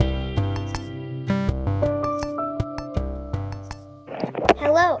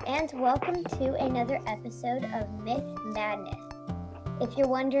and welcome to another episode of Myth Madness. If you're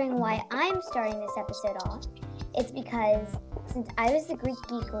wondering why I'm starting this episode off, it's because since I was the Greek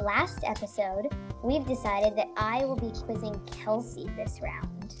Geek last episode, we've decided that I will be quizzing Kelsey this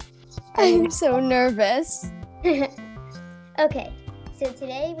round. I'm so nervous. Okay, so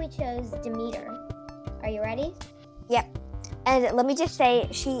today we chose Demeter. Are you ready? Yep. And let me just say,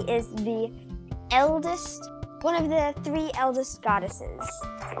 she is the eldest, one of the three eldest goddesses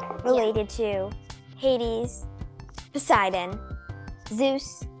related to Hades, Poseidon,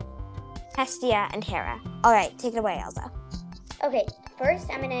 Zeus, Hestia, and Hera. All right, take it away, Elsa. Okay,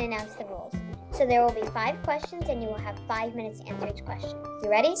 first I'm going to announce the rules. So there will be 5 questions, and you will have 5 minutes to answer each question. You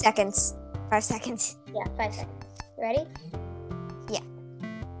ready? Seconds. 5 seconds. Yeah, 5 seconds. You ready? Yeah.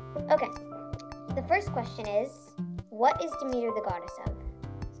 Okay. The first question is, what is Demeter the goddess of?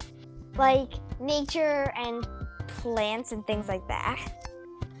 Like nature and plants and things like that.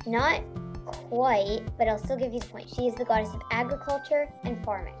 Not quite, but I'll still give you the point. She is the goddess of agriculture and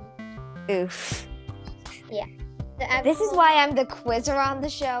farming. Oof. Yeah. This is why I'm the quizzer on the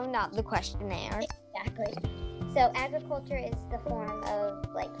show, not the questionnaire. Exactly. So agriculture is the form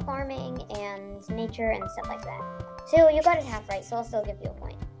of like farming and nature and stuff like that. So you got it half right, so I'll still give you a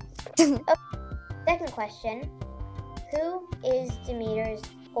point. Okay. Second question. Who is Demeter's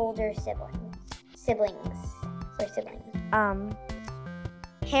older siblings?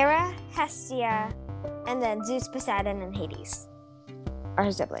 Hera, Hestia, and then Zeus, Poseidon, and Hades are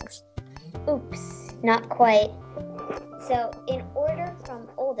her siblings. Oops, not quite. So in order from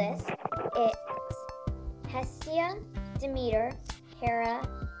oldest, it's Hestia, Demeter, Hera,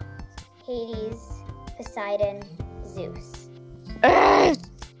 Hades, Poseidon, Zeus.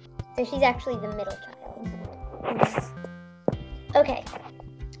 So she's actually the middle child. Okay.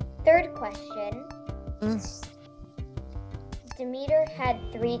 Third question. Demeter had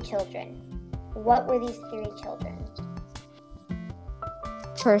 3 children. What were these 3 children?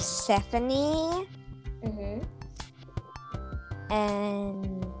 Persephone. Mm-hmm.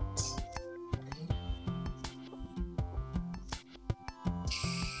 And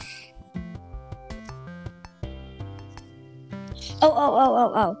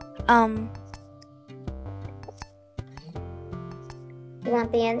You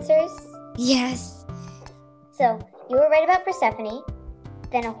want the answers? Yes. So, you were right about Persephone.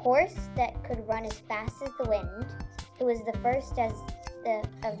 Then a horse that could run as fast as the wind, who was the first of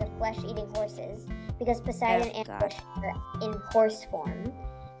the flesh-eating horses, because Poseidon ambushed her in horse form.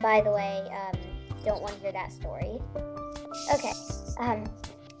 By the way, don't want to hear that story. Okay.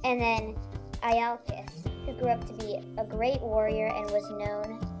 And then Ialcus, who grew up to be a great warrior and was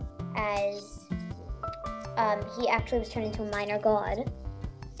known as, he actually was turned into a minor god,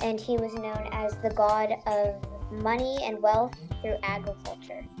 and he was known as the god of money and wealth through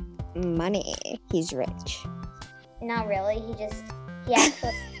agriculture. Money. He's rich. Not really. He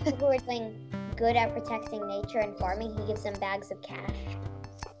actually, people who are doing good at protecting nature and farming, he gives them bags of cash.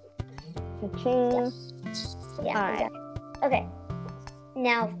 Yeah. All right. Okay.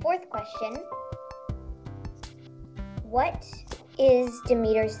 Now, fourth question. What is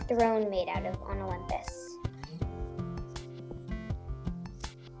Demeter's throne made out of on Olympus?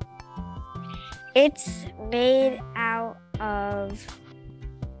 It's made out of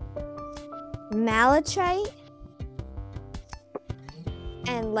malachite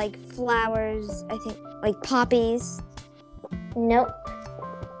and like flowers, I think, like poppies. Nope.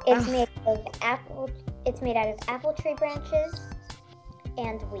 It's made of apple. It's made out of apple tree branches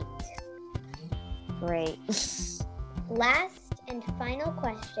and wheat. Great. Last and final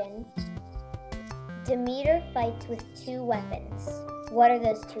question. Demeter fights with 2 weapons. What are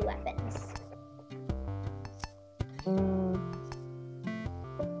those 2 weapons?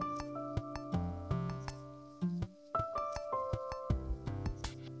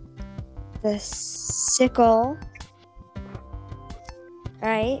 The sickle,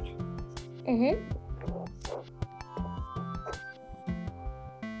 right? Mm-hmm.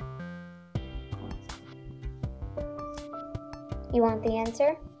 You want the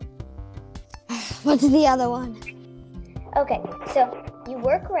answer? What's the other one? Okay, so you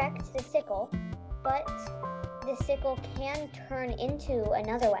were correct, the sickle, but the sickle can turn into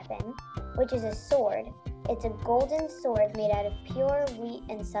another weapon, which is a sword. It's a golden sword made out of pure wheat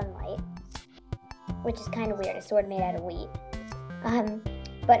and sunlight, which is kind of weird, a sword made out of wheat.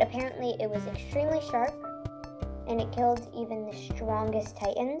 But apparently it was extremely sharp, and it killed even the strongest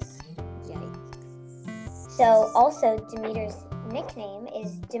titans. Yikes. So also Demeter's nickname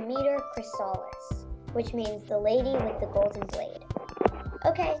is Demeter Chrysalis, which means the lady with the golden blade.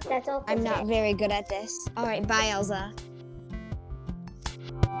 Okay, that's all for I'm today. not very good at this. All right, bye, Elsa.